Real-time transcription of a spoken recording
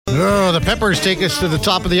Oh, the Peppers take us to the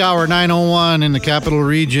top of the hour, 9:01 in the Capital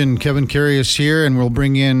Region. Kevin Karius here, and we'll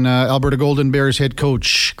bring in Alberta Golden Bears head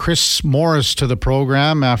coach Chris Morris to the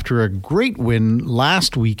program after a great win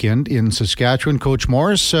last weekend in Saskatchewan. Coach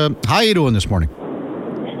Morris, how are you doing this morning?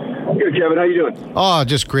 Good, Kevin. How you doing? Oh,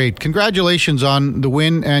 just great. Congratulations on the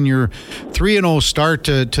win and your 3-0 start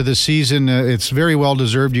to the season. It's very well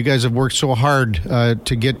deserved. You guys have worked so hard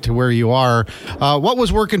to get to where you are. What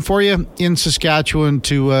was working for you in Saskatchewan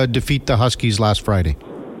to defeat the Huskies last Friday?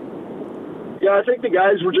 Yeah, I think the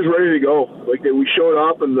guys were just ready to go. Like we showed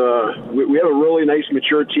up, and we have a really nice,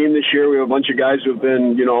 mature team this year. We have a bunch of guys who've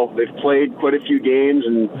been, they've played quite a few games,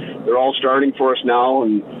 and they're all starting for us now.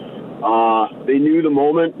 And they knew the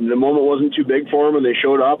moment, and the moment wasn't too big for them, and they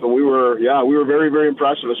showed up, and we were very, very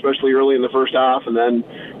impressive, especially early in the first half. And then,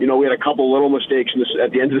 we had a couple little mistakes at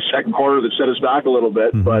the end of the second quarter that set us back a little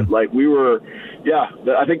bit. Mm-hmm. But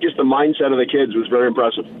I think just the mindset of the kids was very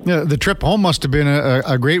impressive. Yeah, the trip home must have been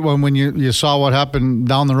a great one when you saw what happened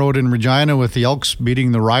down the road in Regina with the Elks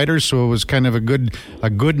beating the Riders. So it was kind of a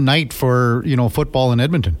good night for football in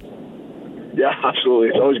Edmonton. Yeah, absolutely.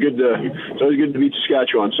 It's always good to beat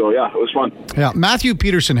Saskatchewan. So yeah, it was fun. Yeah, Matthew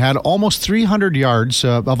Peterson had almost 300 yards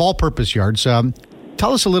of all-purpose yards.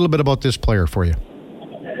 Tell us a little bit about this player for you.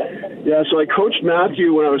 Yeah, so I coached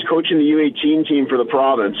Matthew when I was coaching the U18 team for the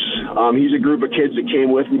province. He's a group of kids that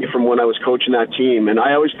came with me from when I was coaching that team, and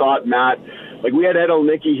I always thought Matt. Like, we had Ed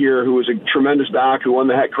Olnicki here, who was a tremendous back, who won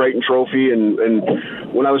the Hec Crichton Trophy, and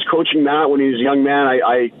when I was coaching Matt when he was a young man,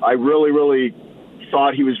 I really, really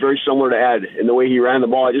thought he was very similar to Ed in the way he ran the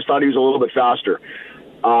ball. I just thought he was a little bit faster.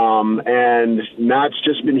 And Matt's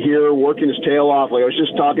just been here working his tail off. Like, I was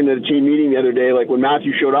just talking to the team meeting the other day, like when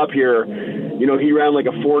Matthew showed up here, he ran like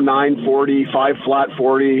a 4.9 40, 5 flat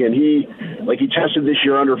 40, and he tested this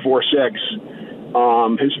year under 4.6.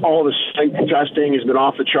 All of his strength testing has been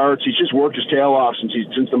off the charts. He's just worked his tail off since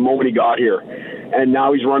the moment he got here. And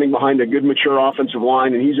now he's running behind a good, mature offensive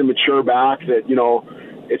line, and he's a mature back that,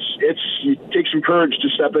 it takes some courage to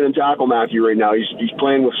step in and tackle Matthew right now. He's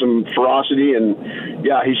playing with some ferocity, and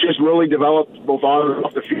yeah, he's just really developed both on and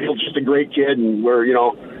off the field. Just a great kid, and we're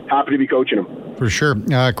happy to be coaching him. For sure.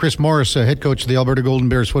 Chris Morris, head coach of the Alberta Golden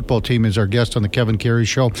Bears football team, is our guest on the Kevin Karius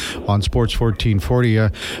Show on Sports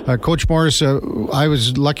 1440. Coach Morris, I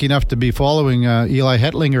was lucky enough to be following Eli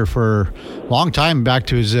Hetlinger for a long time, back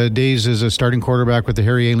to his days as a starting quarterback with the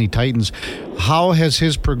Harry Ainley Titans. How has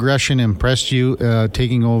his progression impressed you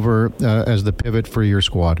taking over as the pivot for your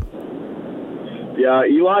squad? Yeah,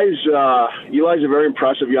 Eli's a very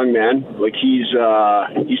impressive young man. Like, he's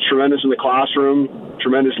tremendous in the classroom,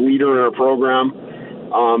 tremendous leader in our program.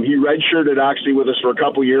 He redshirted actually with us for a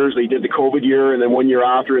couple years. They did the COVID year and then 1 year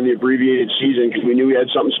after in the abbreviated season because we knew he had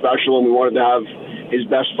something special and we wanted to have his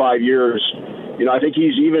best 5 years. I think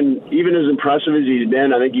he's even as impressive as he's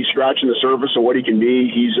been. I think he's scratching the surface of what he can be.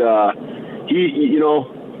 He's you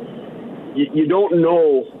don't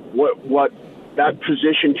know what that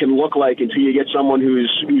position can look like until you get someone who's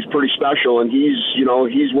pretty special. And he's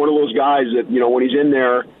one of those guys that, when he's in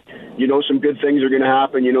there, some good things are going to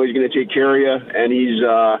happen. He's going to take care of you. And he's,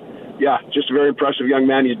 just a very impressive young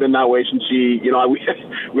man. He's been that way since we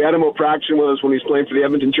had him out practicing with us when he was playing for the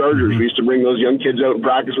Edmonton Chargers. We used to bring those young kids out and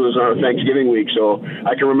practice with us on our Thanksgiving week. So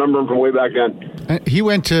I can remember him from way back then. He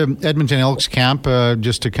went to Edmonton Elks camp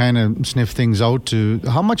just to kind of sniff things out.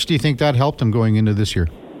 How much do you think that helped him going into this year?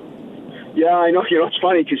 Yeah, I know. It's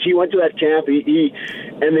funny because he went to that camp,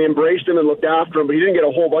 and they embraced him and looked after him, but he didn't get a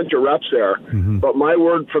whole bunch of reps there. Mm-hmm. But my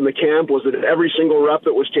word from the camp was that every single rep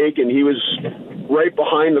that was taken, he was right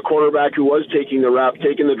behind the quarterback who was taking the rep,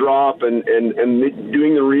 taking the drop, and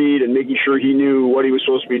doing the read and making sure he knew what he was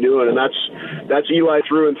supposed to be doing. And that's Eli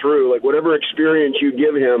through and through. Like, whatever experience you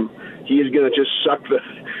give him, he is going to just suck the,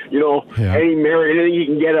 anything he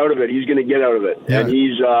can get out of it, he's going to get out of it. Yeah. And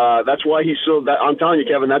he's that's why he's I'm telling you,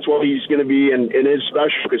 Kevin, that's why he's going to be and is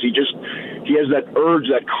special, because he has that urge,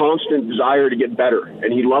 that constant desire to get better,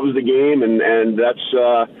 and he loves the game, and that's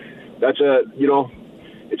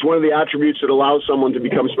it's one of the attributes that allows someone to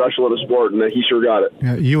become special at a sport, and he sure got it.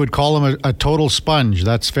 Yeah, you would call him a total sponge.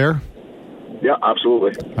 That's fair? Yeah,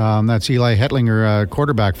 absolutely. That's Eli Hetlinger,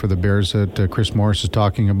 quarterback for the Bears that Chris Morris is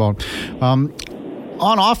talking about.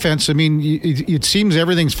 On offense, I mean, it seems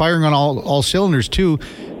everything's firing on all cylinders too.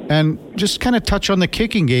 And just kind of touch on the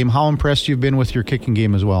kicking game, how impressed you've been with your kicking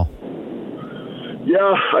game as well.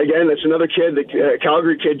 Yeah, again, it's another kid, the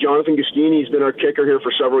Calgary kid, Jonathan Gastini. He's been our kicker here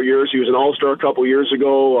for several years. He was an all-star a couple years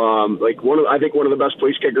ago. I think one of the best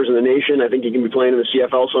place kickers in the nation. I think he can be playing in the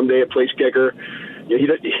CFL someday at place kicker. Yeah,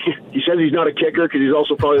 he says he's not a kicker because he's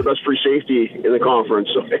also probably the best free safety in the conference.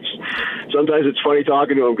 So sometimes it's funny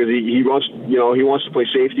talking to him because he wants to play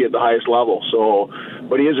safety at the highest level. So,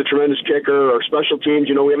 but he is a tremendous kicker. Our special teams,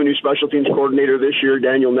 we have a new special teams coordinator this year,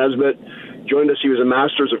 Daniel Nesbitt. Joined us. He was a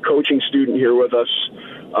Masters of Coaching student here with us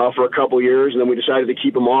for a couple years, and then we decided to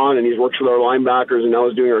keep him on, and he's worked with our linebackers, and now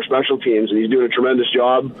he's doing our special teams, and he's doing a tremendous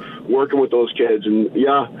job working with those kids. And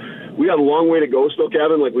yeah, we have a long way to go still,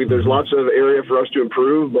 Kevin. There's lots of area for us to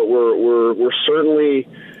improve, but we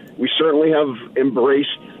certainly have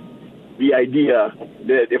embraced the idea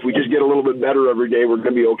that if we just get a little bit better every day, we're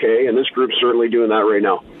going to be okay, and this group's certainly doing that right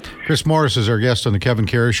now. Chris Morris is our guest on the Kevin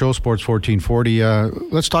Karius Show, Sports 1440.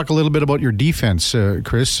 Let's talk a little bit about your defense,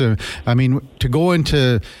 Chris. To go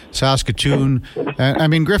into Saskatoon,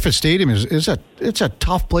 Griffith Stadium it's a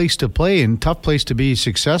tough place to play and tough place to be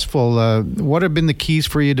successful. What have been the keys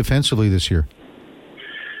for you defensively this year?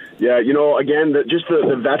 Yeah, again,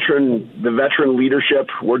 the veteran leadership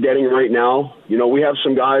we're getting right now. We have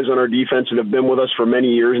some guys on our defense that have been with us for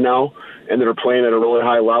many years now and that are playing at a really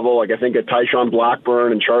high level. I think Tyshawn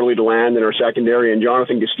Blackburn and Charlie DeLand in our secondary and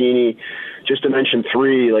Jonathan Gastini, just to mention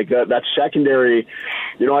three, that secondary.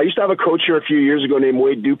 I used to have a coach here a few years ago named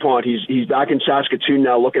Wade DuPont. He's back in Saskatoon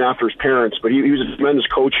now looking after his parents, but he was a tremendous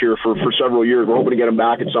coach here for several years. We're hoping to get him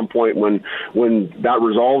back at some point when that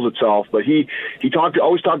resolves itself. But he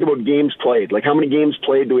always talked about games played. How many games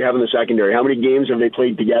played do we have in the secondary? How many games have they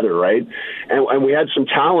played together, right? And we had some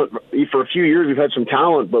talent. For a few years we've had some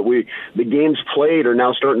talent, but the games played are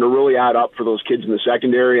now starting to really add up for those kids in the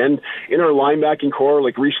secondary. And in our linebacking core,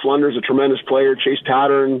 Reese Flunder's a tremendous player. Chase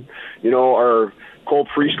Tattern, our Cole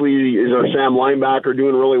Priestley is our Sam linebacker,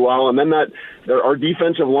 doing really well. And then our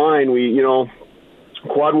defensive line,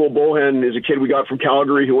 Quadwell Bohan is a kid we got from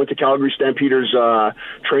Calgary who went to Calgary Stampeders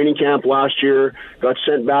training camp last year, got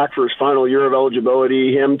sent back for his final year of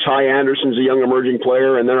eligibility. Him, Ty Anderson's a young emerging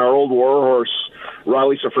player, and then our old warhorse,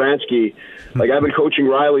 Riley Safransky. I've been coaching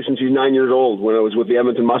Riley since he's 9 years old when I was with the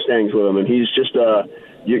Edmonton Mustangs with him, and he's just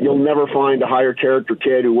you'll never find a higher character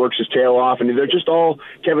kid who works his tail off. And they're just all,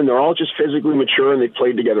 Kevin, they're all just physically mature, and they've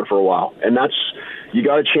played together for a while. And you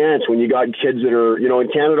got a chance when you got kids that are, in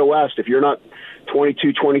Canada West, if you're not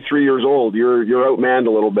 22, 23 years old, you're outmanned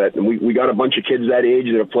a little bit. And we got a bunch of kids that age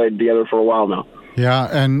that have played together for a while now. Yeah,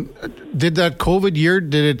 and did that COVID year,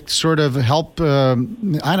 did it sort of help, I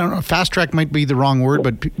don't know, fast track might be the wrong word,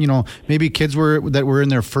 but, maybe kids that were in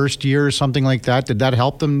their first year or something like that, did that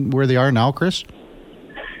help them where they are now, Chris?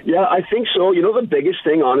 Yeah, I think so. The biggest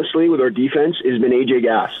thing, honestly, with our defense has been AJ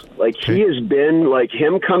Gass. He has been,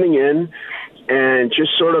 him coming in and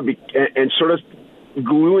just sort of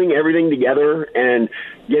gluing everything together and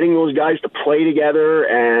getting those guys to play together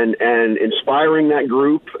and inspiring that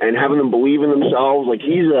group and having them believe in themselves.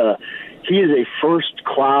 He is a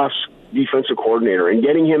first-class defensive coordinator, and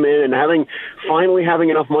getting him in and finally having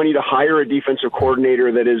enough money to hire a defensive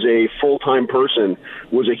coordinator that is a full-time person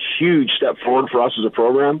was a huge step forward for us as a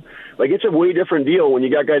program. It's a way different deal when you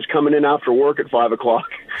got guys coming in after work at 5 o'clock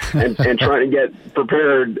and trying to get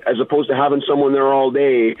prepared, as opposed to having someone there all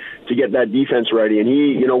day to get that defense ready. And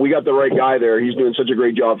we got the right guy there. He's doing such a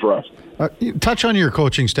great job for us. Touch on your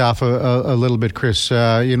coaching staff a little bit, Chris.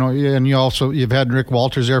 And you've had Rick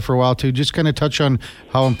Walters there for a while too. Just kind of touch on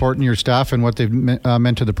how important your staff and what they've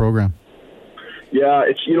meant to the program. Yeah,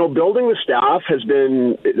 it's building the staff has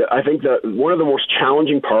been, I think, one of the most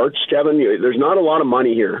challenging parts, Kevin. There's not a lot of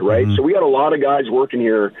money here, right? Mm-hmm. So we got a lot of guys working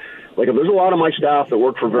here. There's a lot of my staff that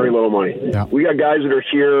work for very little money. Yeah. We got guys that are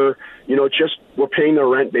here, just we're paying their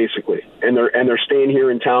rent basically, and they're staying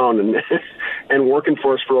here in town and and working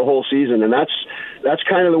for us for a whole season. And that's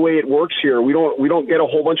kind of the way it works here. We don't get a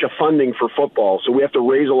whole bunch of funding for football, so we have to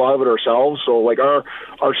raise a lot of it ourselves. So our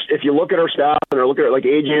if you look at our staff and look at it,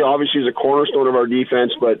 AJ obviously is a cornerstone of our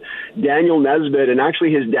defense, but Daniel Nesbitt and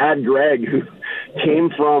actually his dad Greg, who came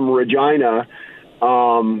from Regina.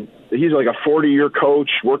 He's a 40-year coach,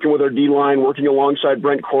 working with our D-line, working alongside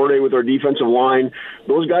Brent Corday with our defensive line.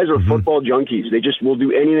 Those guys are football junkies. They just will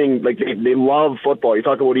do anything. They love football. You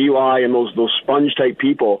talk about Eli and those sponge-type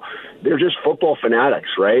people. They're just football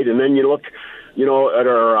fanatics, right? And then you look at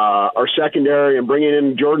our secondary, and bringing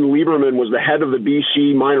in Jordan Lieberman was the head of the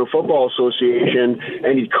BC Minor Football Association,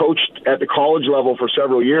 and he coached at the college level for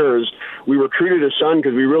several years. We recruited his son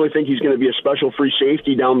because we really think he's going to be a special free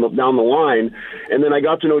safety down the line. And then I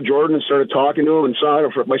got to know Jordan and started talking to him, and saw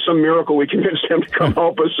by some miracle we convinced him to come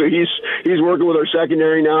help us. So he's working with our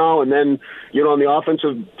secondary now. And then on the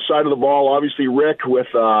offensive side of the ball, obviously Rick with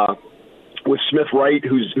Smith Wright,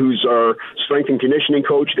 who's our strength and conditioning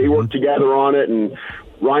coach. They work together on it, and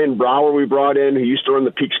Ryan Brower we brought in, who used to run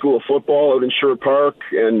the Peak School of Football out in Sherwood Park,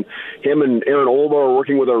 and him and Aaron Olba are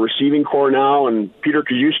working with our receiving core now, and Peter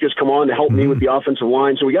Kajuska's come on to help me with the offensive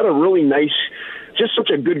line. So we got a really nice, just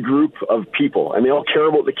such a good group of people, and they all care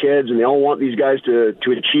about the kids, and they all want these guys to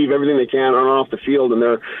achieve everything they can on and off the field,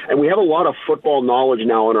 and we have a lot of football knowledge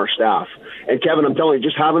now on our staff. And Kevin, I'm telling you,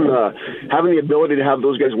 just having the ability to have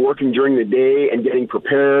those guys working during the day and getting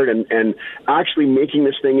prepared and actually making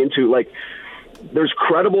this thing into, like, there's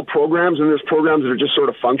credible programs and there's programs that are just sort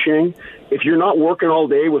of functioning. If you're not working all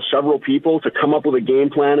day with several people to come up with a game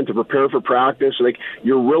plan and to prepare for practice, like,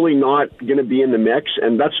 you're really not going to be in the mix.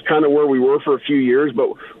 And that's kind of where we were for a few years, but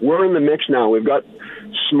we're in the mix now. We've got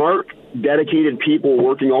smart, dedicated people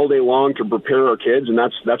working all day long to prepare our kids, and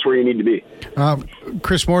that's where you need to be.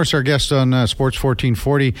 Chris Morris, our guest on Sports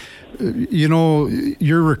 1440.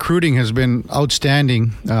 Your recruiting has been outstanding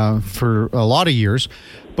for a lot of years,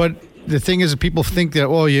 but the thing is that people think that,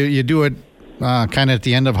 you do it kind of at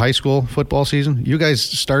the end of high school football season. You guys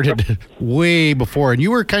started way before, and you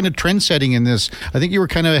were kind of trend-setting in this. I think you were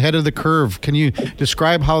kind of ahead of the curve. Can you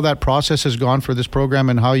describe how that process has gone for this program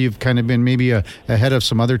and how you've kind of been maybe ahead of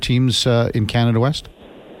some other teams in Canada West?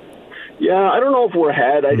 Yeah, I don't know if we're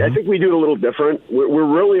ahead. I think we do it a little different.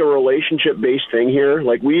 We're really a relationship-based thing here.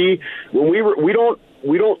 Like, we don't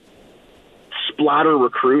splatter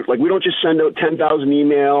recruit. Like, we don't just send out 10,000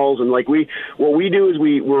 emails, and what we do is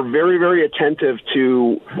we're very, very attentive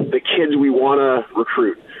to the kids we want to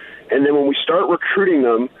recruit. And then when we start recruiting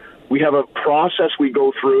them, we have a process we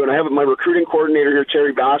go through, and I have my recruiting coordinator here,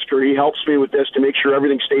 Terry Basker. He helps me with this to make sure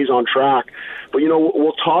everything stays on track. But,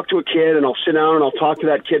 we'll talk to a kid, and I'll sit down and I'll talk to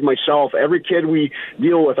that kid myself. Every kid we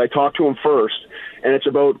deal with, I talk to him first. And it's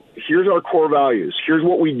about, here's our core values. Here's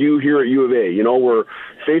what we do here at U of A. We're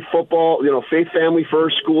faith football, faith family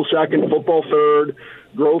first, school second, football third,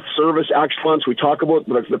 growth, service, excellence. We talk about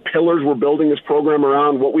the pillars we're building this program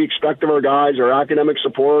around, what we expect of our guys, our academic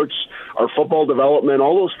supports, our football development,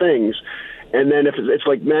 all those things. And then if it's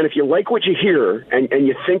like, man, if you like what you hear and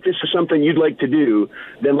you think this is something you'd like to do,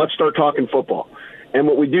 then let's start talking football. And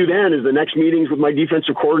what we do then is the next meetings with my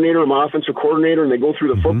defensive coordinator and my offensive coordinator, and they go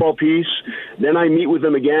through the football piece. Then I meet with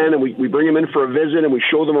them again, and we bring them in for a visit, and we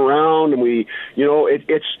show them around, and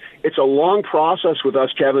it's a long process with us,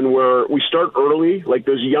 Kevin, where we start early. Like,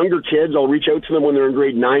 those younger kids, I'll reach out to them when they're in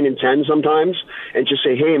grade 9 and 10 sometimes, and just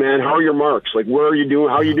say, hey, man, how are your marks? Like, where are you doing?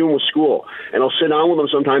 How are you doing with school? And I'll sit down with them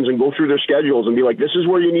sometimes and go through their schedules and be like, this is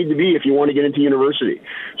where you need to be if you want to get into university.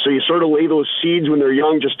 So you sort of lay those seeds when they're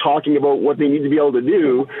young, just talking about what they need to be able to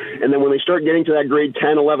do. And then when they start getting to that grade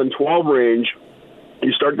 10, 11, 12 range,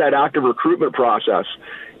 you start that active recruitment process.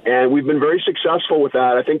 And we've been very successful with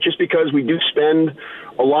that. I think just because we do spend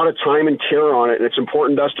a lot of time and care on it, and it's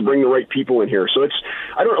important to us to bring the right people in here. So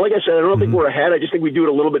I don't think we're ahead. I just think we do it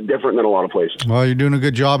a little bit different than a lot of places. Well, you're doing a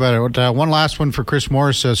good job at it. One last one for Chris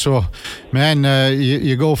Morris. You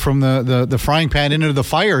go from the frying pan into the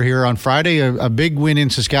fire here on Friday. A big win in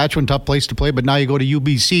Saskatchewan, tough place to play, but now you go to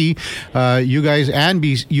UBC. You guys and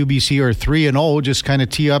UBC are 3-0. Just kind of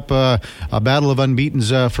tee up a battle of unbeatens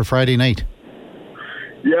for Friday night.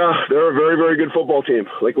 Yeah, they're a very, very good football team.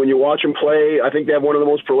 Like, when you watch them play, I think they have one of the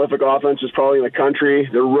most prolific offenses probably in the country.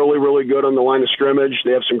 They're really, really good on the line of scrimmage.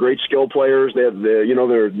 They have some great skill players. They have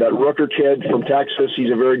that Rooker kid from Texas.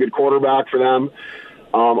 He's a very good quarterback for them.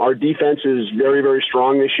 Our defense is very, very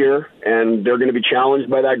strong this year, and they're going to be challenged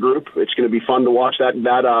by that group. It's going to be fun to watch that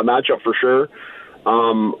matchup for sure.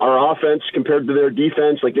 Our offense compared to their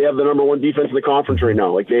defense, like, they have the number one defense in the conference right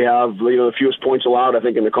now. Like, they have the fewest points allowed, I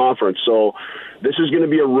think, in the conference. So this is going to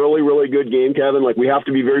be a really, really good game, Kevin. Like, we have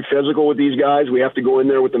to be very physical with these guys. We have to go in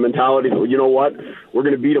there with the mentality that, you know what, we're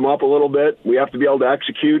going to beat them up a little bit. We have to be able to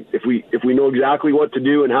execute. If we know exactly what to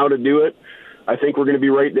do and how to do it, I think we're going to be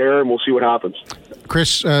right there, and we'll see what happens.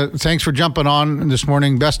 Chris, thanks for jumping on this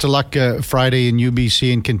morning. Best of luck Friday in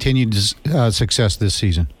UBC, and continued success this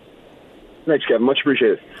season. Thanks, Kevin. Much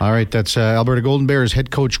appreciated. All right, that's Alberta Golden Bears head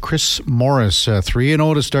coach Chris Morris.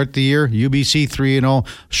 3-0 to start the year. UBC 3-0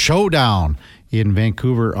 showdown in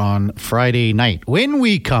Vancouver on Friday night. When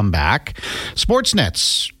we come back,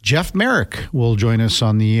 Sportsnet's Jeff Merrick will join us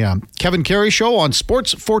on the Kevin Carey Show on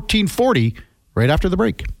Sports 1440 right after the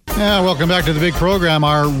break. Welcome back to the big program.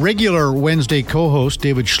 Our regular Wednesday co-host,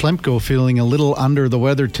 David Schlemko, feeling a little under the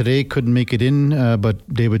weather today. Couldn't make it in,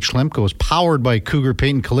 but David Schlemko is powered by Cougar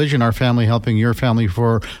Paint and Collision, our family helping your family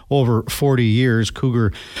for over 40 years.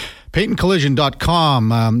 Cougar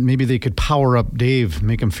PaintandCollision.com. Maybe they could power up Dave,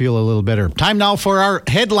 make him feel a little better. Time now for our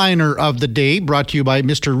headliner of the day, brought to you by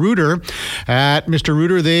Mr. Rooter. At Mr.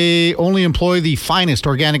 Rooter, they only employ the finest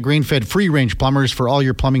organic grain-fed free-range plumbers. For all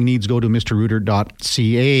your plumbing needs, go to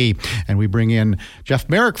mrrooter.ca. And we bring in Jeff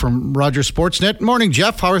Merrick from Rogers Sportsnet. Morning,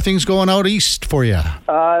 Jeff. How are things going out east for you?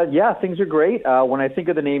 Yeah, things are great. When I think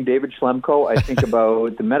of the name David Schlemko, I think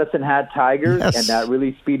about the Medicine Hat Tigers and that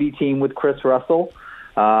really speedy team with Chris Russell.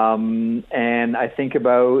 And I think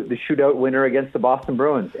about the shootout winner against the Boston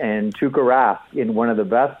Bruins and Tuukka Rask in one of the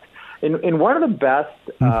best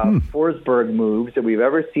Forsberg moves that we've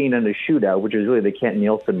ever seen in a shootout, which is really the Kent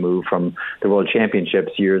Nielsen move from the World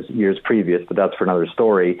Championships years previous, but that's for another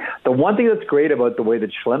story. The one thing that's great about the way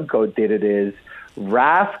that Schlemko did it is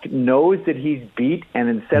Rask knows that he's beat, and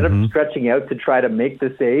instead of stretching out to try to make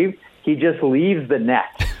the save, he just leaves the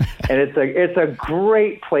net. And it's a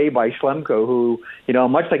great play by Schlemko, who,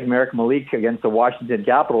 much like Marek Malik against the Washington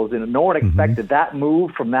Capitals, no one expected that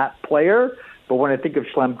move from that player. But when I think of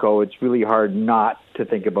Schlemko, it's really hard not to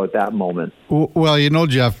think about that moment. Well,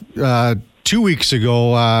 Jeff, 2 weeks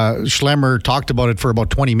ago, Schlemmer talked about it for about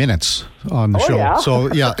 20 minutes on the show. Yeah?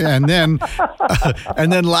 So, yeah. And then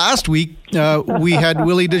last week, we had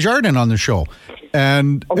Willie Desjardins on the show.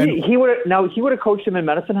 He would have coached him in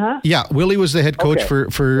Medicine Hat? Yeah, Willie was the head coach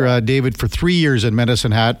for David for 3 years in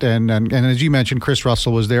Medicine Hat, and as you mentioned, Chris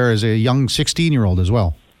Russell was there as a young 16-year-old as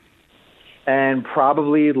well. And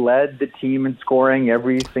probably led the team in scoring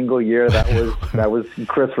every single year. That was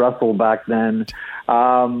Chris Russell back then.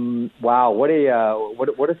 Wow, what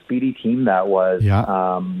a speedy team that was. Yeah.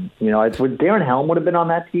 Darren Helm would have been on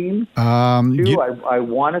that team too. I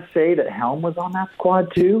want to say that Helm was on that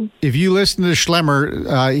squad too. If you listen to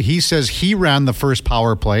Schlemmer, he says he ran the first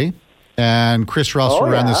power play, and Chris Russell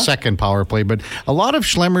ran the second power play. But a lot of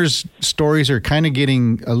Schlemmer's stories are kind of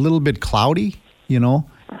getting a little bit cloudy.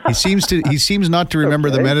 He seems not to remember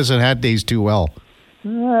the Medicine Hat days too well.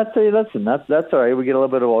 That's all right. We get a little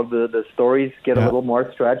bit of the stories get a little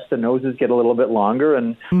more stretched, the noses get a little bit longer,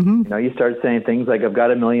 and you start saying things like "I've got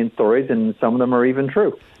a million stories," and some of them are even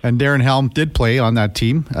true. And Darren Helm did play on that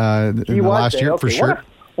team in the last year for sure.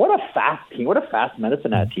 What a fast team! What a fast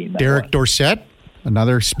Medicine Hat team! Derek Dorsett,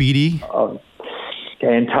 another speedy.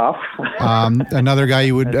 And tough. Another guy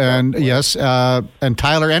you would, and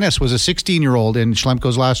Tyler Ennis was a 16-year-old in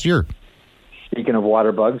Schlemko's last year. Speaking of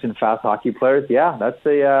water bugs and fast hockey players, that's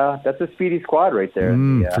a speedy squad right there.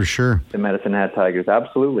 For sure. The Medicine Hat Tigers,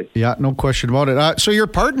 absolutely. Yeah, no question about it. So your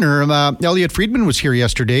partner, Elliot Friedman, was here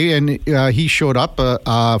yesterday, and he showed up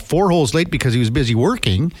 4 holes late because he was busy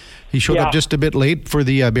working. He showed up just a bit late for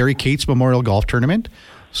the Barry Cates Memorial Golf Tournament.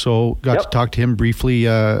 So got to talk to him briefly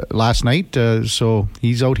last night. So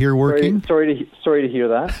he's out here working. Sorry to hear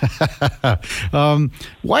that.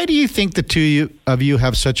 Why do you think the two of you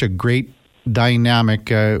have such a great dynamic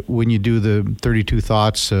when you do the 32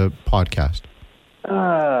 Thoughts podcast?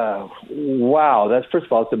 Wow, that's first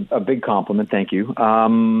of all, it's a big compliment. Thank you. I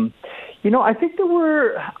think that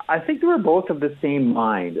we're both of the same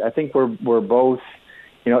mind. I think we're both.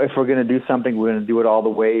 If we're going to do something, we're going to do it all the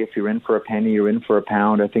way. If you're in for a penny, you're in for a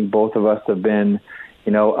pound. I think both of us have been,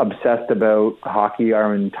 obsessed about hockey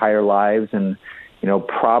our entire lives and,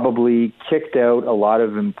 probably kicked out a lot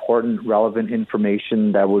of important, relevant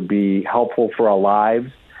information that would be helpful for our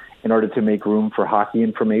lives in order to make room for hockey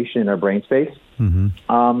information in our brain space.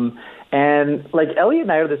 And like Elliot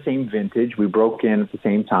and I are the same vintage. We broke in at the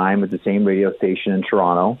same time at the same radio station in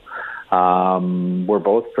Toronto. We're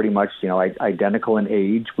both pretty much, identical in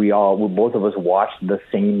age. Both of us watched the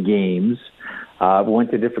same games. We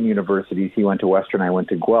went to different universities. He went to Western, I went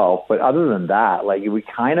to Guelph. But other than that, we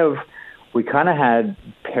kind of had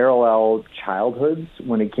parallel childhoods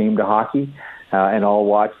when it came to hockey, and all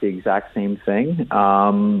watched the exact same thing.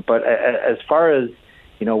 But as far as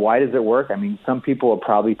why does it work? I mean, some people will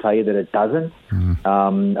probably tell you that it doesn't.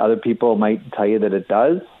 Other people might tell you that it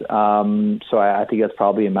does. So I think that's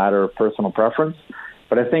probably a matter of personal preference.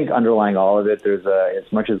 But I think underlying all of it, there's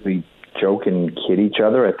as much as we joke and kid each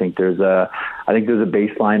other, I think there's a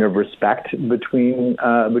baseline of respect between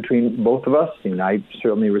both of us. I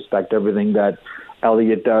certainly respect everything that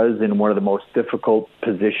Elliot does in one of the most difficult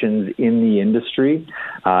positions in the industry,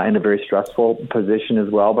 in a very stressful position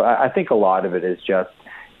as well. But I think a lot of it is just,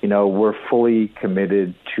 we're fully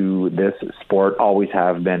committed to this sport, always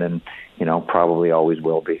have been, and, probably always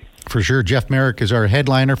will be. For sure. Jeff Merrick is our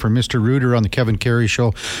headliner for Mr. Rooter on the Kevin Karius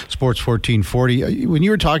Show, Sports 1440. When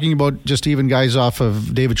you were talking about just even guys off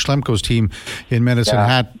of David Schlemko's team in Medicine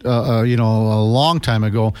Hat, a long time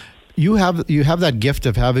ago, you have that gift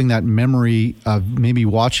of having that memory of maybe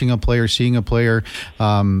watching a player, seeing a player,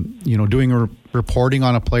 doing a reporting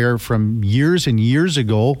on a player from years and years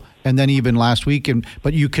ago, and then even last week.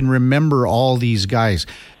 But you can remember all these guys.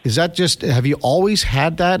 Is that just? Have you always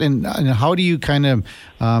had that? And how do you kind of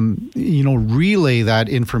relay that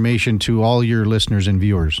information to all your listeners and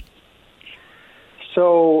viewers?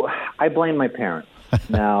 So I blame my parents.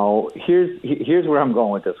 Now, here's where I'm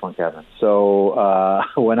going with this one, Kevin. So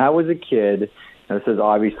when I was a kid, and this is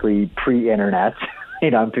obviously pre-internet.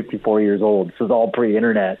 I'm 54 years old. This is all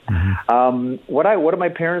pre-internet. Mm-hmm. What my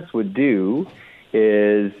parents would do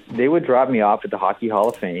is they would drop me off at the Hockey Hall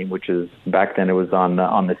of Fame, which is back then it was on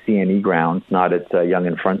the CNE grounds, not at Yonge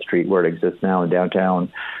and Front Street where it exists now in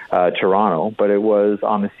downtown Toronto, but it was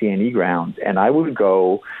on the CNE grounds, and I would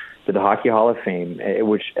go to the Hockey Hall of Fame,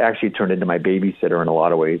 which actually turned into my babysitter in a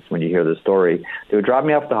lot of ways when you hear the story. They would drop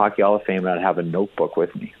me off at the Hockey Hall of Fame, and I'd have a notebook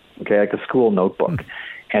with me, okay, like a school notebook.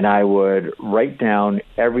 And I would write down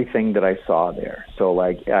everything that I saw there. So,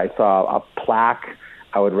 like, I saw a plaque,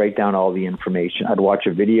 I would write down all the information. I'd watch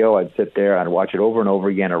a video, I'd sit there, I'd watch it over and over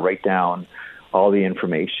again, and write down all the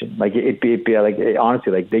information. Like, it'd be like,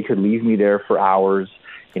 honestly, like, they could leave me there for hours,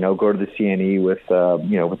 go to the CNE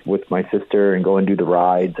with my sister and go and do the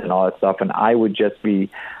rides and all that stuff. And I would just be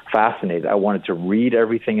fascinated. I wanted to read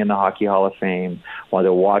everything in the Hockey Hall of Fame, wanted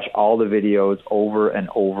to watch all the videos over and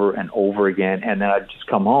over and over again. And then I'd just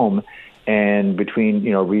come home and between,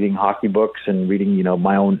 reading hockey books and reading,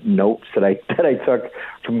 my own notes that I took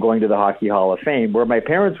from going to the Hockey Hall of Fame, where my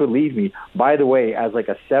parents would leave me, by the way, as like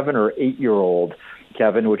a 7 or 8 year old,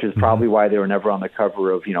 Kevin, which is probably why they were never on the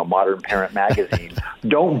cover of, Modern Parent magazine.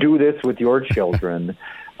 Don't do this with your children.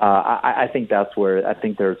 I think that's where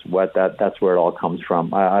that's where it all comes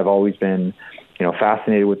from. I've always been,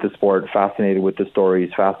 fascinated with the sport, fascinated with the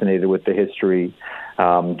stories, fascinated with the history.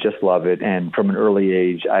 Just love it. And from an early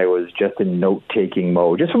age, I was just in note-taking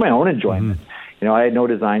mode, just for my own enjoyment. Mm-hmm. I had no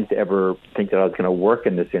designs to ever think that I was going to work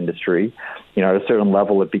in this industry. At a certain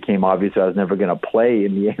level, it became obvious I was never going to play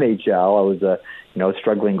in the NHL. I was a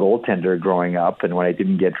struggling goaltender growing up, and when I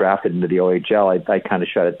didn't get drafted into the OHL, I kind of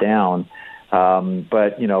shut it down.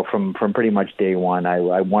 But from pretty much day one,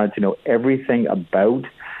 I wanted to know everything about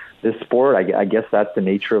this sport. I guess that's the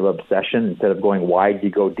nature of obsession. Instead of going wide, you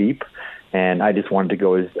go deep. And I just wanted to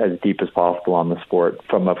go as deep as possible on the sport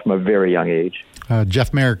from a very young age.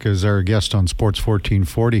 Jeff Merrick is our guest on Sports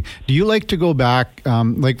 1440. Do you like to go back,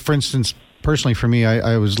 like for instance, personally for me,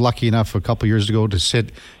 I was lucky enough a couple years ago to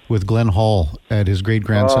sit with Glenn Hall at his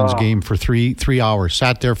great-grandson's game for three hours.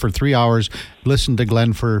 Sat there for 3 hours, listened to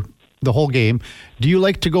Glenn for the whole game. Do you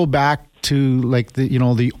like to go back to like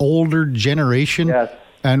the older generation? Yes.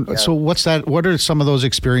 And yes. So what are some of those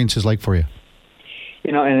experiences like for you?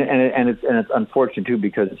 And it's unfortunate too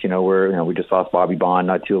because we just lost Bobby Bond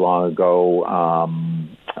not too long ago.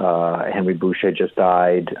 Henry Boucher just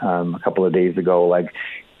died a couple of days ago. Like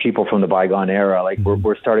people from the bygone era, like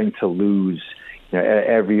we're starting to lose.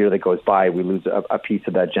 Every year that goes by, we lose a piece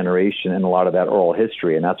of that generation and a lot of that oral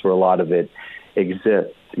history, and that's where a lot of it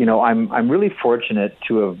exists. I'm really fortunate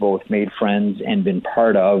to have both made friends and been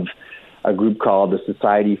part of a group called the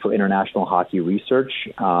Society for International Hockey Research,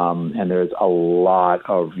 and there's a lot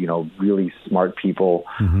of really smart people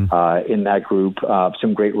in that group.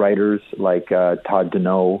 Some great writers like Todd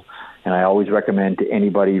Deneau, and I always recommend to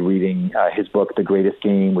anybody reading his book, The Greatest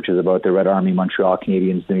Game, which is about the Red Army Montreal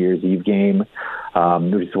Canadiens New Year's Eve game,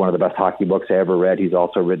 which is one of the best hockey books I ever read. He's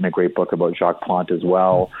also written a great book about Jacques Plante as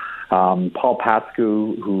well. Paul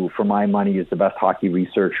Patsku, who for my money is the best hockey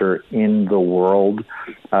researcher in the world,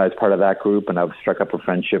 is part of that group, and I've struck up a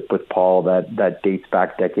friendship with Paul that dates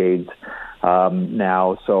back decades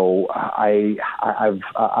now. So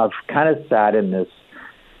I've kind of sat in this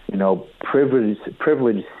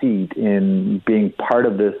privileged seat in being part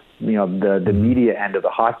of this the media end of the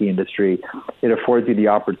hockey industry. It affords you the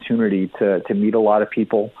opportunity to meet a lot of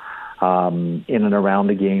people in and around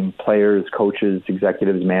the game, players, coaches,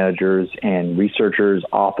 executives, managers, and researchers,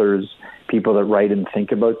 authors, people that write and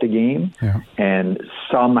think about the game. Yeah. And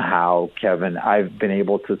somehow, Kevin, I've been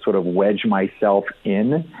able to sort of wedge myself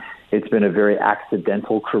in. It's been a very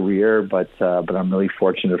accidental career, but I'm really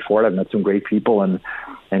fortunate for it. I've met some great people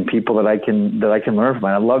and people that I can learn from.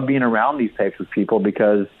 And I love being around these types of people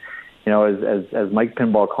because, as Mike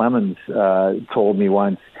Pinball Clemens told me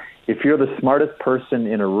once, if you're the smartest person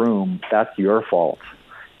in a room, that's your fault.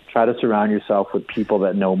 try to surround yourself with people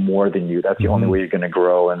that know more than you. That's the only way you're going to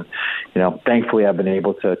grow. And, thankfully I've been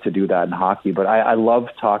able to do that in hockey. But I love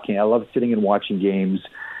talking. I love sitting and watching games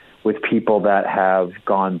with people that have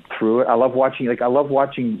gone through it. I love watching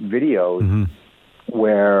videos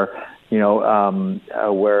where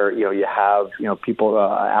you have people,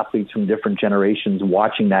 athletes from different generations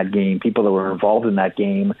watching that game, people that were involved in that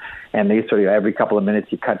game, and they sort of every couple of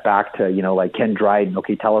minutes you cut back to like Ken Dryden.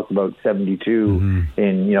 Okay, tell us about '72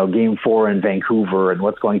 in Game 4 in Vancouver and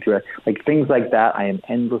what's going through it. Like things like that, I am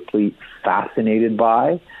endlessly fascinated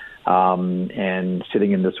by. And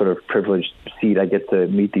sitting in this sort of privileged seat, I get to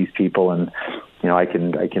meet these people, and I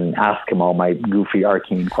can ask them all my goofy,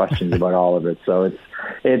 arcane questions about all of it. So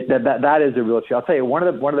that is a real treat. I'll tell you, one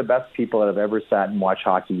of the best people that I've ever sat and watched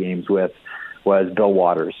hockey games with was Bill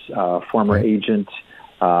Waters, former agent,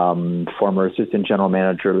 former assistant general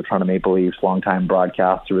manager of the Toronto Maple Leafs, longtime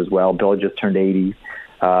broadcaster as well. Bill just turned 80.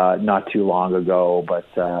 Not too long ago, but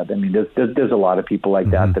there's a lot of people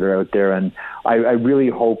like that are out there, and I really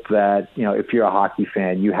hope that if you're a hockey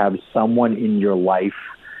fan, you have someone in your life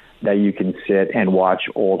that you can sit and watch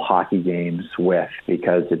old hockey games with,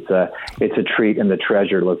 because it's a treat and the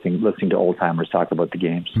treasure listening to old timers talk about the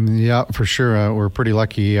games. Yeah, for sure. We're pretty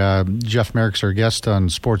lucky. Jeff Merrick's our guest on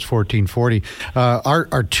Sports 1440.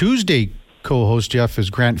 Our Tuesday co-host Jeff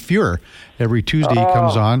is Grant Fuhrer. Every Tuesday he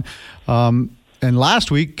comes on. And last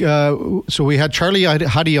week, so we had Charlie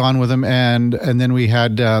Huddy on with him, and then we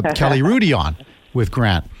had Kelly Rudy on with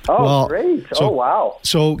Grant. Oh, great. Wow.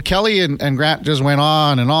 So Kelly and Grant just went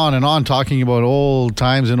on and on and on talking about old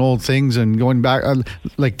times and old things, and going back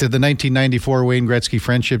like to the 1994 Wayne Gretzky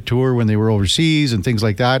Friendship Tour when they were overseas and things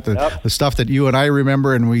like that, the stuff that you and I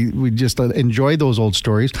remember, and we just enjoyed those old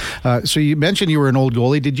stories. So you mentioned you were an old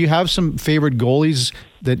goalie. Did you have some favorite goalies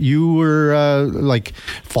that you were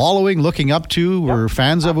following, looking up to, were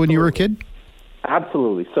fans of when you were a kid?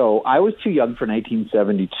 Absolutely. So I was too young for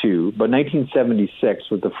 1972, but 1976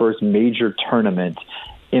 was the first major tournament,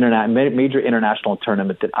 major international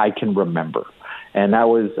tournament that I can remember. And that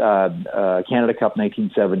was Canada Cup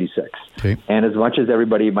 1976. Okay. And as much as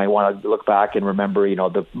everybody might want to look back and remember,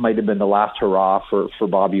 might have been the last hurrah for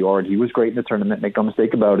Bobby Orr. He was great in the tournament, make no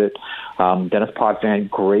mistake about it. Dennis Potvin,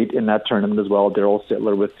 great in that tournament as well. Darryl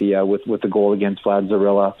Sittler with the goal against Vlad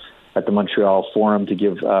Zarilla at the Montreal Forum to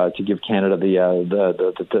give Canada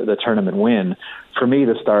the tournament win. For me,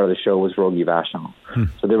 the star of the show was Rogie Vachon.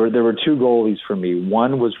 So there were two goalies for me.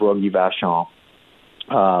 One was Rogie Vachon,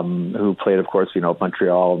 who played, of course,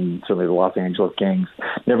 Montreal and certainly the Los Angeles Kings.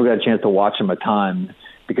 Never got a chance to watch him a ton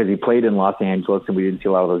because he played in Los Angeles and we didn't see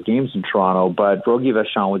a lot of those games in Toronto. But Rogie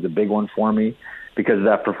Vachon was a big one for me because of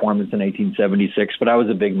that performance in 1876. But I was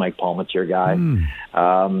a big Mike Palmateer guy,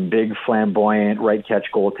 big flamboyant right catch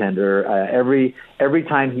goaltender. Every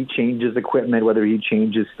time he changed his equipment, whether he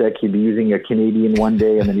changed his stick, he'd be using a Canadian one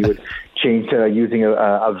day, and then he would change to using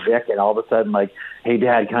a Vic, and all of a sudden, like, hey,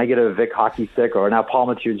 Dad, can I get a Vic hockey stick? Or now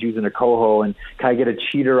Palmateer's using a Coho, and can I get a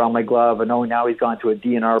cheater on my glove? And now he's gone to a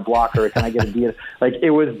DNR blocker. Can I get a DNR? Like,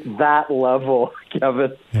 it was that level,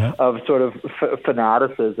 Kevin, of sort of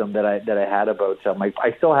fanaticism that I had about Mike.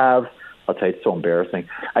 I still have, I'll tell you, it's so embarrassing.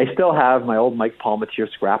 I still have my old Mike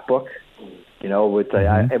Palmateer scrapbook. With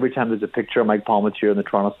every time there's a picture of Mike Palmateer in the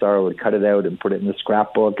Toronto Star, I would cut it out and put it in the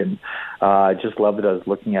scrapbook, and I just loved it. I was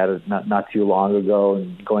looking at it not too long ago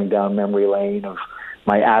and going down memory lane of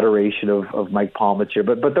my adoration of Mike Palmateer.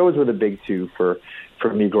 But those were the big two for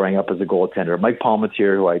me growing up as a goaltender. Mike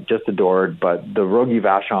Palmateer, who I just adored, but the Rogie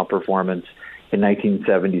Vachon performance in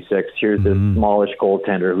 1976. Here's this smallish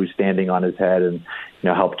goaltender who's standing on his head and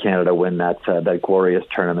helped Canada win that glorious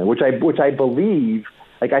tournament, which I believe.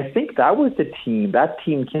 Like, I think that was that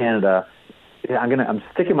team Canada. I'm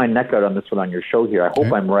sticking my neck out on this one on your show here. I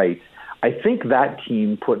hope I'm right. I think that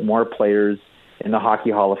team put more players in the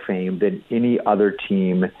Hockey Hall of Fame than any other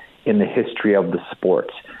team in the history of the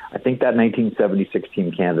sport. I think that 1976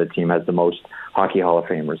 Team Canada team has the most Hockey Hall of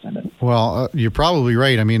Famers in it. Well, you're probably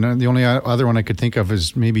right. I mean, the only other one I could think of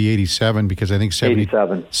is maybe 87, because I think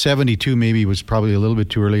 72 maybe was probably a little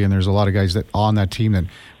bit too early, and there's a lot of guys that on that team that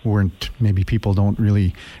weren't, maybe people don't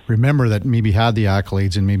really remember, that maybe had the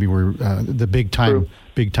accolades and maybe were the big time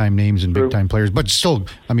names and big time players, but still,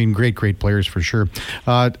 I mean, great players for sure.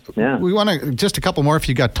 We want to just a couple more if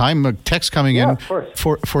you got time. A text coming in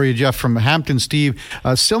for you, Jeff, from Hampton Steve.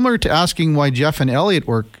 Similar to asking why Jeff and Elliot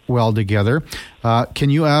work well together, can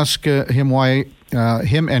you ask him why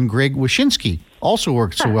him and Greg Wyshynski also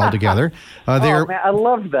work so well together? Man, I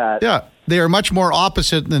love that. Yeah, they are much more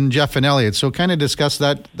opposite than Jeff and Elliot. So kind of discuss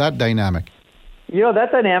that dynamic. That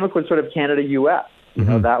dynamic was sort of Canada-U.S. You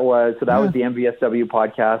know, that was the MVSW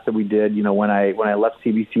podcast that we did. You know, when I left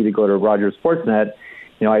CBC to go to Rogers Sportsnet,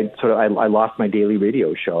 you know, I lost my daily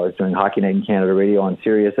radio show. I was doing Hockey Night in Canada radio on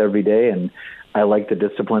Sirius every day, and I liked the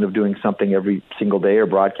discipline of doing something every single day or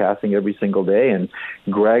broadcasting every single day. And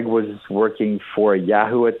Greg was working for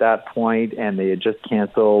Yahoo at that point, and they had just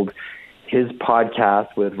canceled his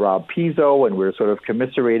podcast with Rob Pizzo, and we were sort of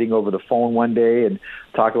commiserating over the phone one day and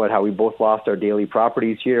talking about how we both lost our daily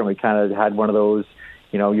properties here, and we kind of had one of those,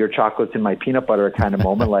 you know, your chocolates and my peanut butter kind of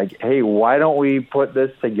moment, like, hey, why don't we put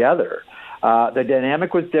this together? The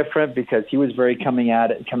dynamic was different because he was very coming at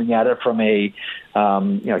it from a, you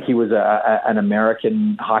know, he was an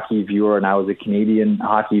American hockey viewer and I was a Canadian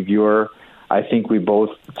hockey viewer. I think we both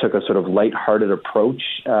took a sort of lighthearted approach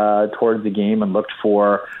towards the game and looked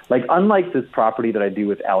for, like, unlike this property that I do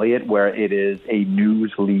with Elliot, where it is a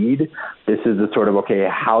news lead, this is a sort of, okay,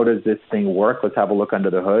 how does this thing work? Let's have a look under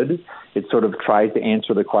the hood. It sort of tries to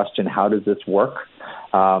answer the question, how does this work?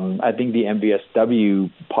 I think the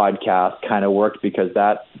MVSW podcast kind of worked because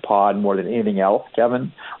that pod, more than anything else,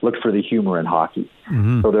 Kevin, looked for the humor in hockey.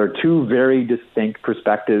 Mm-hmm. So there are two very distinct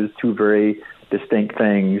perspectives, two very distinct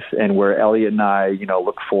things, and where Elliot and I, you know,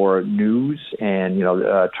 look for news and, you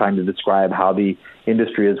know, trying to describe how the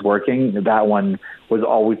industry is working, that one was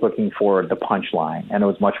always looking for the punchline, and it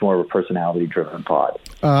was much more of a personality-driven pod.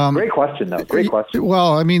 Great question, though. Great question.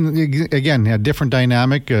 Well, I mean, again, a different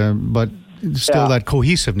dynamic, but still that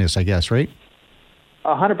cohesiveness, I guess, right?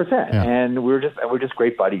 100%, and we're just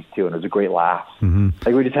great buddies too, and it was a great laugh. Mm-hmm.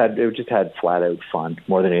 Like we just had flat out fun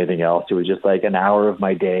more than anything else. It was just like an hour of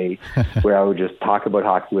my day where I would just talk about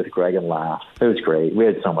hockey with Greg and laugh. It was great. We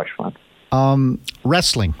had so much fun.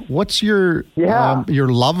 Wrestling. What's your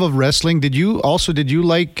love of wrestling? Did you watch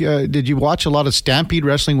a lot of Stampede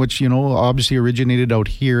Wrestling, which, you know, obviously originated out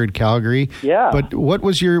here in Calgary? Yeah. But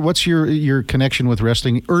what's your connection with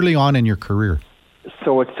wrestling early on in your career?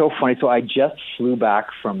 So it's so funny. So I just flew back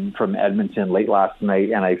from Edmonton late last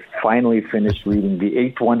night, and I finally finished reading The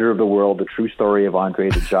Eighth Wonder of the World, The True Story of Andre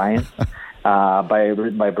the Giant,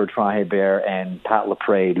 by Bertrand Hebert and Pat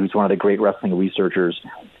LaPrade, who's one of the great wrestling researchers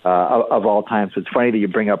of all time. So it's funny that you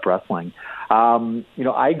bring up wrestling. You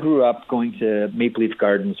know, I grew up going to Maple Leaf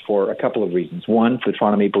Gardens for a couple of reasons. One, for the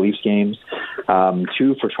Toronto Maple Leafs games.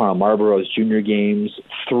 Two, for Toronto Marlborough's junior games.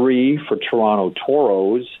 Three, for Toronto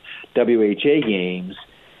Toros WHA games,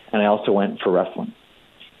 and I also went for wrestling.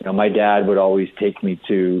 You know, my dad would always take me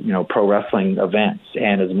to, you know, pro wrestling events,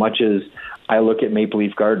 and as much as I look at Maple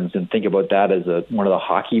Leaf Gardens and think about that as one of the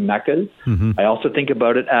hockey meccas, mm-hmm. I also think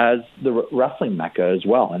about it as the wrestling mecca as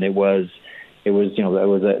well. And it was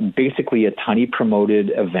basically a Tunney promoted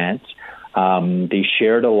event. They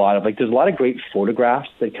shared a lot of, there's a lot of great photographs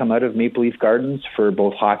that come out of Maple Leaf Gardens for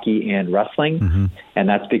both hockey and wrestling. Mm-hmm. And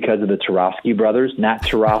that's because of the Turovsky brothers, Nat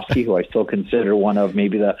Turovsky, who I still consider one of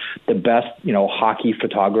maybe the best, you know, hockey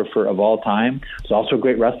photographer of all time. He's also a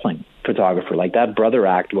great wrestling photographer. Like, that brother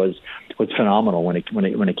act was phenomenal when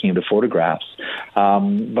it came to photographs.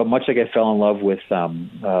 But much like I fell in love with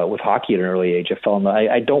hockey at an early age,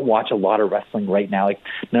 I don't watch a lot of wrestling right now, like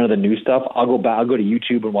none of the new stuff. I'll go to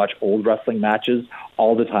YouTube and watch old wrestling matches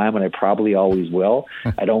all the time, and I probably always will.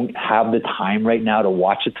 I don't have the time right now to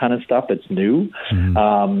watch a ton of stuff that's new.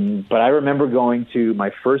 Mm-hmm. But I remember going to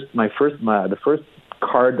the first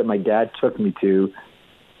card that my dad took me to.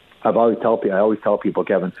 I always tell people,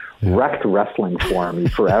 Kevin, wrecked wrestling for me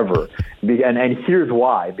forever. And here's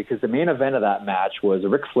why. Because the main event of that match was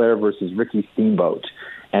Ric Flair versus Ricky Steamboat.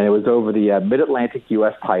 And it was over the Mid-Atlantic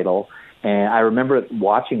U.S. title. And I remember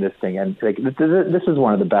watching this thing, and this is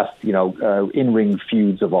one of the best, you know, in-ring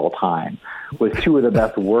feuds of all time, with two of the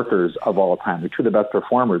best workers of all time, two of the best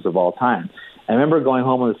performers of all time. I remember going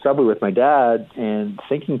home on the subway with my dad and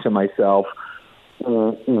thinking to myself,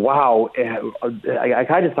 wow, I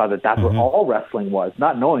kind of thought that's what all wrestling was,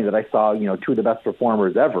 not knowing that I saw, you know, two of the best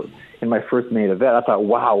performers ever in my first main event. I thought,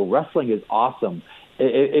 wow, wrestling is awesome.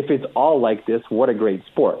 If it's all like this, what a great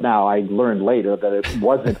sport. Now, I learned later that it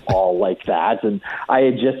wasn't all like that, and I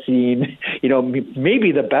had just seen, you know,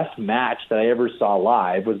 maybe the best match that I ever saw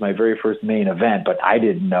live was my very first main event, but I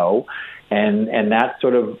didn't know. And that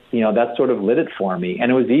sort of lit it for me.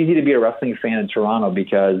 And it was easy to be a wrestling fan in Toronto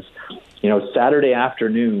because, you know, Saturday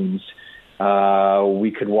afternoons,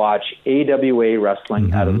 we could watch AWA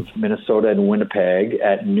wrestling out of Minnesota and Winnipeg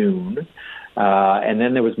at noon. And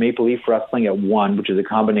then there was Maple Leaf Wrestling at 1, which is a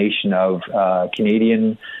combination of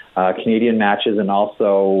Canadian Canadian matches, and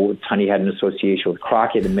also Tunney had an association with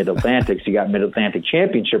Crockett in Mid-Atlantic, so you got Mid-Atlantic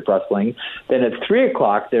Championship Wrestling. Then at 3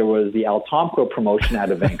 o'clock, there was the Al Tomco promotion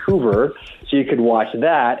out of Vancouver, so you could watch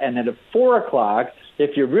that. And then at 4 o'clock,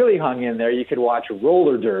 if you really hung in there, you could watch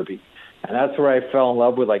roller derby. And that's where I fell in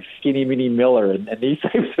love with like Skinny Minnie Miller and these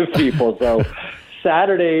types of people. So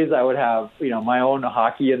Saturdays, I would have, my own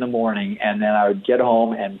hockey in the morning, and then I would get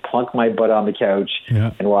home and plunk my butt on the couch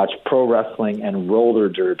and watch pro wrestling and roller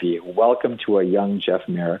derby. Welcome to a young Jeff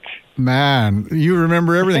Merrick. Man, you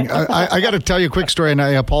remember everything. I got to tell you a quick story, and I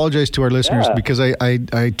apologize to our listeners because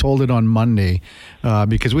I told it on Monday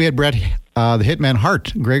because we had Brett, the Hitman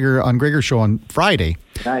Hart, on Gregor's show on Friday.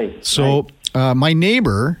 Nice. So my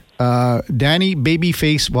neighbor, Danny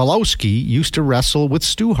Babyface Walowski, used to wrestle with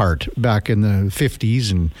Stu Hart back in the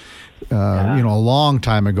 50s and a long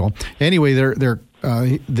time ago. Anyway,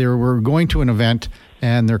 they were going to an event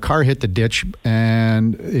and their car hit the ditch,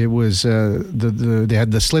 and it was they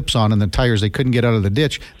had the slips on and the tires. They couldn't get out of the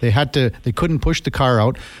ditch. They couldn't push the car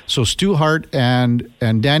out. So Stu Hart and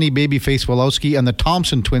Danny Babyface Walowski and the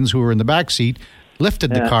Thompson twins, who were in the back seat,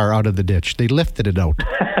 lifted the car out of the ditch. They lifted it out.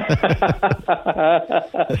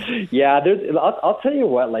 I'll tell you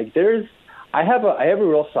what. I have a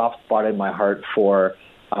real soft spot in my heart for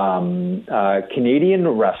Canadian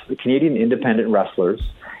independent wrestlers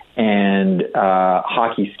and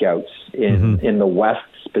hockey scouts in the West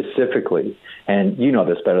specifically. And you know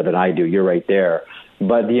this better than I do. You're right there.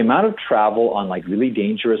 But the amount of travel on really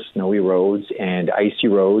dangerous snowy roads and icy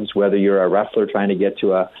roads, whether you're a wrestler trying to get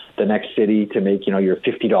to the next city to make your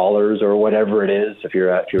 $50 or whatever it is, if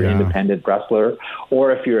you're an independent wrestler,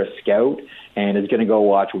 or if you're a scout and is going to go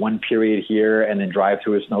watch one period here and then drive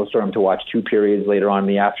through a snowstorm to watch 2 periods later on in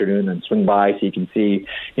the afternoon and swing by so you can see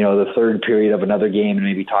the third period of another game and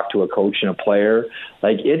maybe talk to a coach and a player.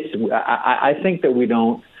 I think that we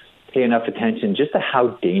don't pay enough attention just to how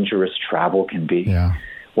dangerous travel can be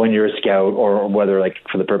when you're a scout, or whether,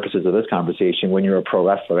 for the purposes of this conversation, when you're a pro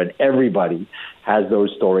wrestler. And everybody has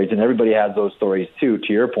those stories, and everybody has those stories too,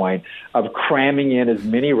 to your point, of cramming in as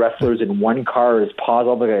many wrestlers in one car as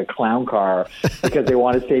possible, like a clown car, because they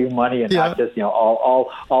want to save money and not just,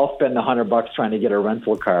 I'll spend $100 trying to get a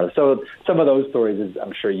rental car. So some of those stories,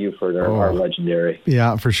 I'm sure you've heard, are legendary.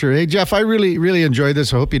 Yeah, for sure. Hey, Jeff, I really, really enjoyed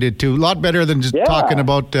this. I hope you did too. A lot better than just talking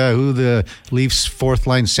about who the Leafs fourth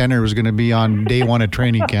line center was going to be on day one of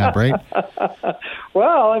training camp, right?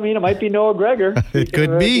 Well, it might be Noah Gregor. It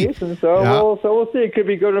could be. We'll see. It could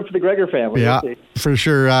be good enough for the Gregor family. Yeah, for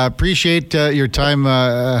sure. Appreciate your time.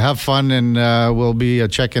 Have fun, and we'll be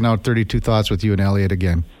checking out 32 Thoughts with you and Elliot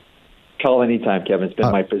again. Call anytime, Kevin. It's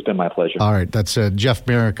been my pleasure. All right. That's Jeff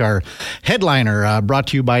Merrick, our headliner, brought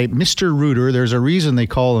to you by Mr. Rooter. There's a reason they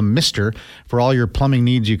call him Mr. For all your plumbing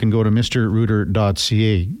needs, you can go to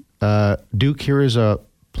mrrooter.ca. Duke, here is a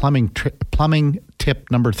plumbing tip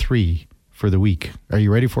number 3 for the week. Are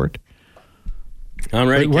you ready for it? I'm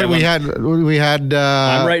ready. We had.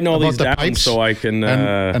 I'm writing all these down pipes, so I can.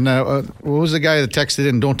 What was the guy that texted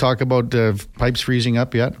in? Don't talk about pipes freezing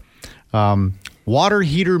up yet. Water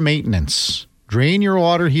heater maintenance. Drain your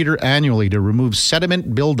water heater annually to remove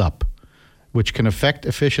sediment buildup, which can affect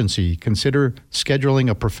efficiency. Consider scheduling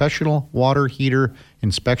a professional water heater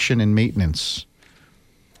inspection and maintenance.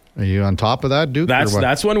 Are you on top of that, Duke?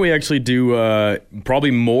 That's when we actually do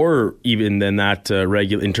probably more even than that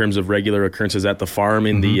in terms of regular occurrences at the farm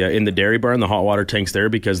in the dairy barn, the hot water tanks there,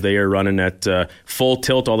 because they are running at full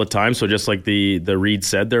tilt all the time. So just like the Reed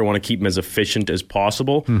said there, want to keep them as efficient as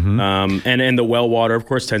possible. And the well water, of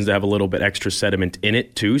course, tends to have a little bit extra sediment in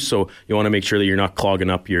it too. So you want to make sure that you're not clogging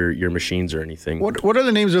up your machines or anything. What are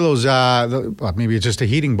the names of those? Maybe it's just a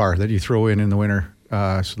heating bar that you throw in the winter.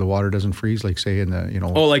 So the water doesn't freeze, like say in the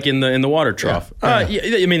like in the water trough. Yeah.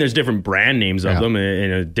 There's different brand names of them,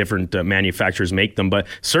 and different manufacturers make them. But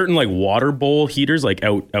certain water bowl heaters, like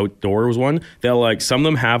outdoor was one. They'll some of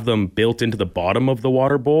them have them built into the bottom of the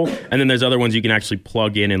water bowl, and then there's other ones you can actually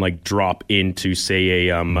plug in and drop into, say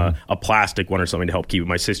a plastic one or something to help keep it.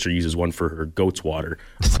 My sister uses one for her goat's water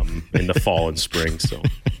in the fall and spring. So.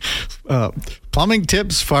 Plumbing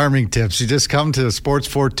tips, farming tips. You just come to Sports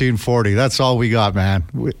 1440. That's all we got, man.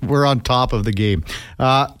 We're on top of the game.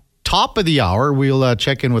 Top of the hour, we'll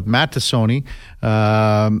check in with Matt Tassoni,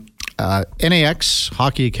 NAX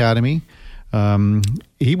Hockey Academy.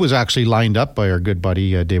 He was actually lined up by our good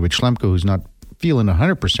buddy David Schlemko, who's not feeling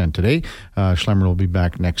 100% today. Schlemmer will be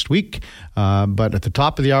back next week. But at the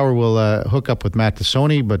top of the hour, we'll hook up with Matt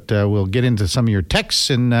Tassoni, but we'll get into some of your texts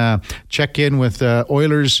and check in with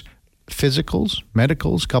Oilers physicals,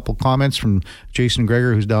 medicals. Couple comments from Jason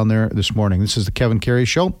Greger, who's down there this morning. This is the Kevin Karius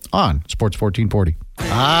Show on Sports 1440.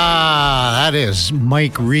 That is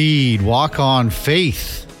Mike Reed, walk-on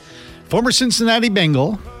faith. Former Cincinnati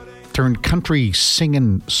Bengal turned country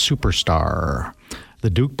singing superstar. The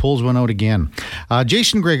Duke pulls one out again.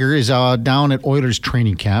 Jason Greger is down at Oilers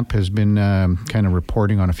training camp, has been kind of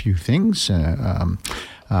reporting on a few things.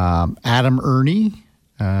 Adam Ernie,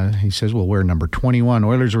 he says, will wear number 21.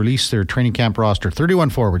 Oilers released their training camp roster, 31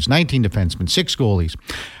 forwards, 19 defensemen, 6 goalies.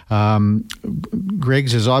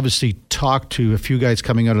 Greggs has obviously talked to a few guys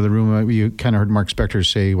coming out of the room. You kind of heard Mark Spector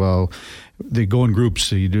say, well, they go in groups.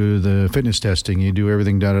 So you do the fitness testing, you do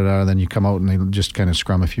everything, then you come out and they just kind of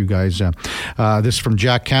scrum a few guys. This from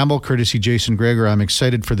Jack Campbell, courtesy Jason Greger. I'm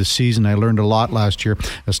excited for the season. I learned a lot last year.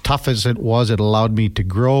 As tough as it was, it allowed me to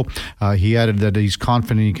grow. He added that he's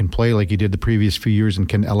confident he can play like he did the previous few years and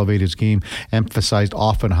can elevate his game. Emphasized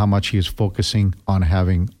often how much he is focusing on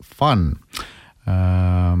having fun.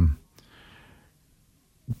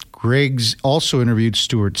 Greggs also interviewed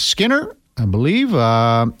Stuart Skinner, I believe,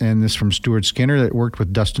 and this from Stuart Skinner, that worked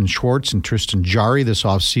with Dustin Schwartz and Tristan Jarry this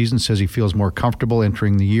offseason, says he feels more comfortable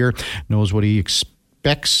entering the year, knows what he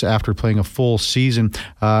expects after playing a full season.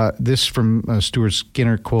 This from Stuart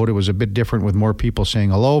Skinner, quote, it was a bit different with more people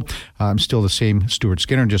saying hello. I'm still the same Stuart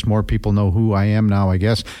Skinner, just more people know who I am now, I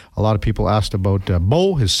guess. A lot of people asked about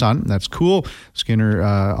Bo, his son. That's cool. Skinner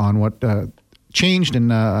on what changed, and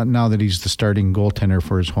now that he's the starting goaltender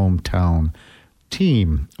for his hometown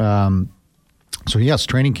team. So yes,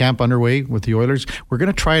 training camp underway with the Oilers. We're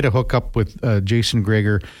going to try to hook up with Jason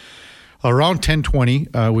Greger around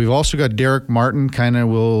 10:20. We've also got Derek Martin, kind of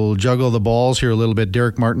will juggle the balls here a little bit.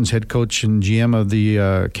 Derek Martin's head coach and GM of the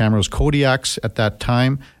Camrose Kodiaks at that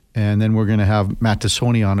time. And then we're going to have Matt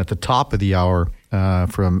Tassoni on at the top of the hour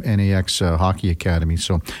from NAX Hockey Academy.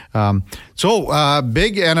 So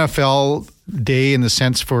big NFL day in the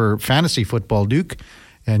sense for fantasy football, Duke.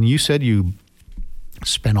 And you said you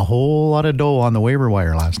spent a whole lot of dough on the waiver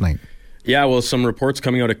wire last night. Yeah, well, some reports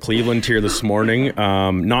coming out of Cleveland here this morning,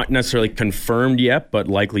 not necessarily confirmed yet, but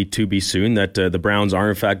likely to be soon, that the Browns are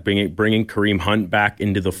in fact bringing Kareem Hunt back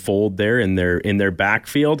into the fold there in their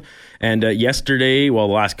backfield. And yesterday, the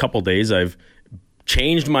last couple days, I've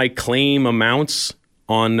changed my claim amounts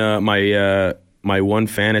on my one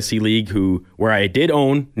fantasy league where I did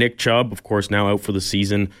own Nick Chubb, of course, now out for the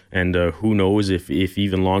season, and who knows if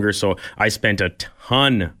even longer. So I spent a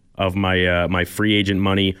ton of my free agent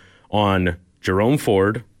money on Jerome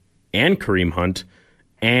Ford and Kareem Hunt,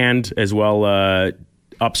 and as well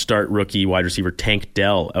upstart rookie wide receiver Tank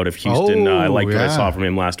Dell out of Houston. I liked what I saw from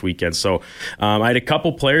him last weekend. So I had a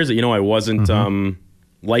couple players that I wasn't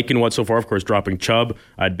liking what so far. Of course, dropping Chubb.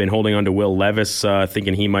 I'd been holding on to Will Levis,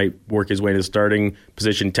 thinking he might work his way to the starting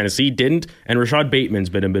position. Tennessee didn't, and Rashad Bateman's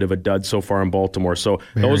been a bit of a dud so far in Baltimore. So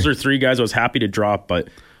those are 3 guys I was happy to drop, but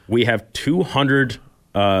we have 200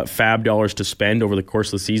 fab dollars to spend over the course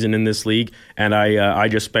of the season in this league, and I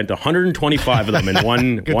just spent 125 of them in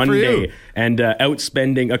one day, and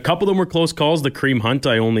outspending. A couple of them were close calls. The Kareem Hunt,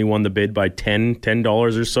 I only won the bid by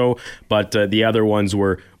 $10 or so, but the other ones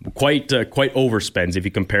were quite overspends if you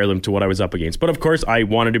compare them to what I was up against. But of course, I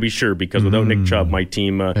wanted to be sure, because without Nick Chubb, my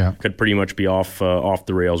team could pretty much be off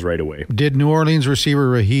the rails right away. Did New Orleans receiver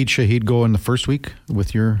Rashid Shaheed go in the first week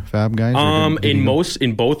with your fab guys?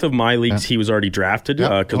 In both of my leagues, he was already drafted,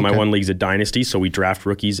 because my one league's a dynasty, so we draft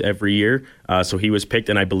rookies every year. So he was picked,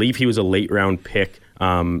 and I believe he was a late round pick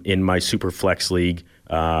in my super flex league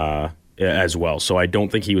as well. So I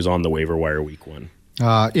don't think he was on the waiver wire week 1.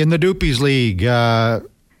 In the Doopies league,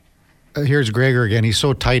 here's Greger again. He's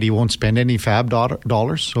so tight he won't spend any fab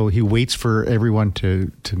dollars, so he waits for everyone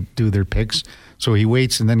to do their picks. So he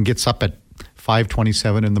waits and then gets up at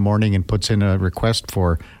 5:27 in the morning and puts in a request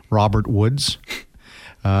for Robert Woods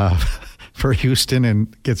for Houston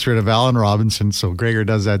and gets rid of Allen Robinson. So Greger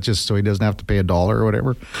does that just so he doesn't have to pay $1 or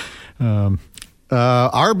whatever.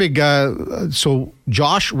 Our big so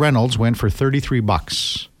Josh Reynolds went for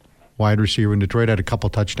 $33, wide receiver in Detroit, had a couple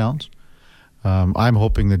touchdowns. I'm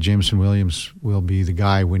hoping that Jameson Williams will be the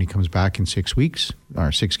guy when he comes back in 6 weeks,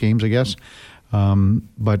 or 6 games, I guess.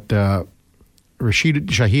 But Rashid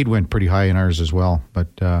Shaheed went pretty high in ours as well, but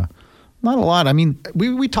not a lot. I mean,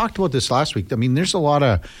 we talked about this last week. I mean, there's a lot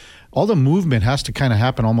of, all the movement has to kind of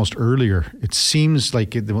happen almost earlier. It seems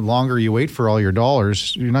like the longer you wait for all your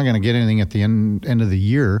dollars, you're not going to get anything at the end of the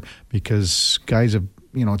year, because guys have,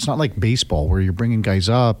 it's not like baseball where you're bringing guys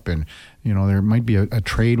up and, there might be a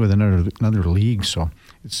trade with another league. So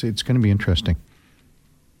it's going to be interesting.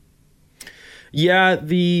 Yeah,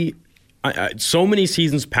 so many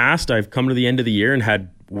seasons past, I've come to the end of the year and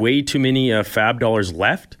had way too many fab dollars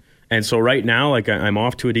left. And so right now, like I'm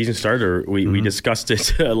off to a decent start. We discussed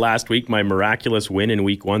it last week. My miraculous win in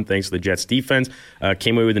week 1, thanks to the Jets defense,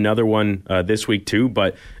 came away with another one this week too.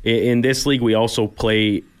 But in this league, we also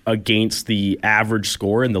play against the average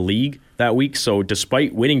score in the league that week. So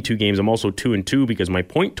despite winning 2 games, I'm also 2-2 because my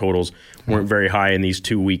point totals weren't very high in these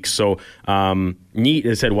 2 weeks. So neat.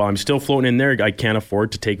 I said, well, I'm still floating in there. I can't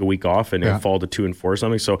afford to take a week off and fall to 2-4 or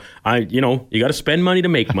something. So you got to spend money to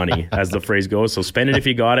make money, as the phrase goes. So spend it if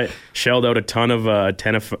you got it. Shelled out a ton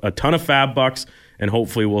of fab bucks, and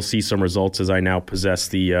hopefully we'll see some results as I now possess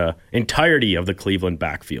the entirety of the Cleveland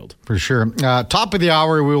backfield. For sure. Top of the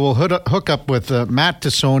hour, we will hook up with Matt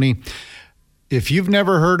Tassoni. If you've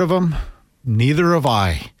never heard of him, neither have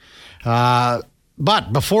I.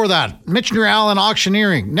 But before that, Michener Allen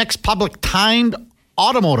Auctioneering, next public timed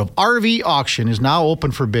automotive RV auction is now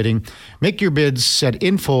open for bidding. Make your bids at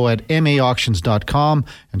info@maauctions.com.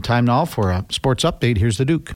 And time now for a sports update. Here's the Duke.